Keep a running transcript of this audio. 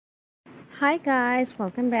Hi guys,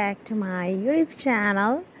 welcome back to my YouTube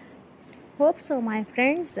channel. Hope so my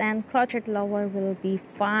friends and crochet lover will be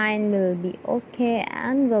fine, will be okay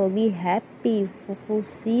and will be happy who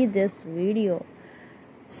see this video.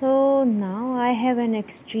 So now I have an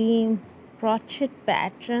extreme crochet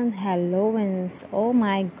pattern Halloween's. Oh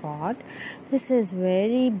my god, this is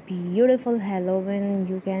very beautiful Halloween.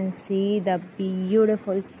 You can see the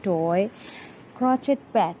beautiful toy crochet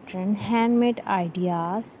pattern, handmade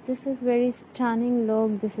ideas. This is very stunning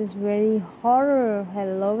look. This is very horror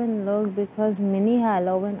Halloween look because mini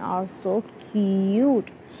Halloween are so cute.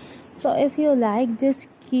 So if you like this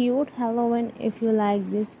cute Halloween, if you like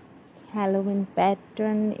this Halloween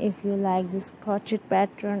pattern, if you like this crochet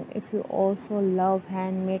pattern, if you also love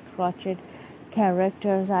handmade crochet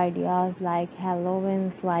characters ideas like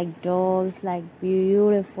Halloween's, like dolls, like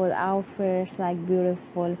beautiful outfits, like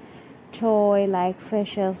beautiful toy, like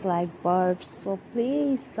fishes, like birds, so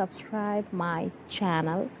please subscribe my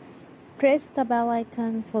channel, press the bell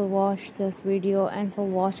icon for watch this video and for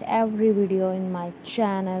watch every video in my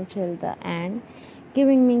channel till the end,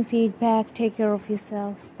 giving me feedback. Take care of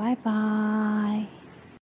yourself. Bye bye.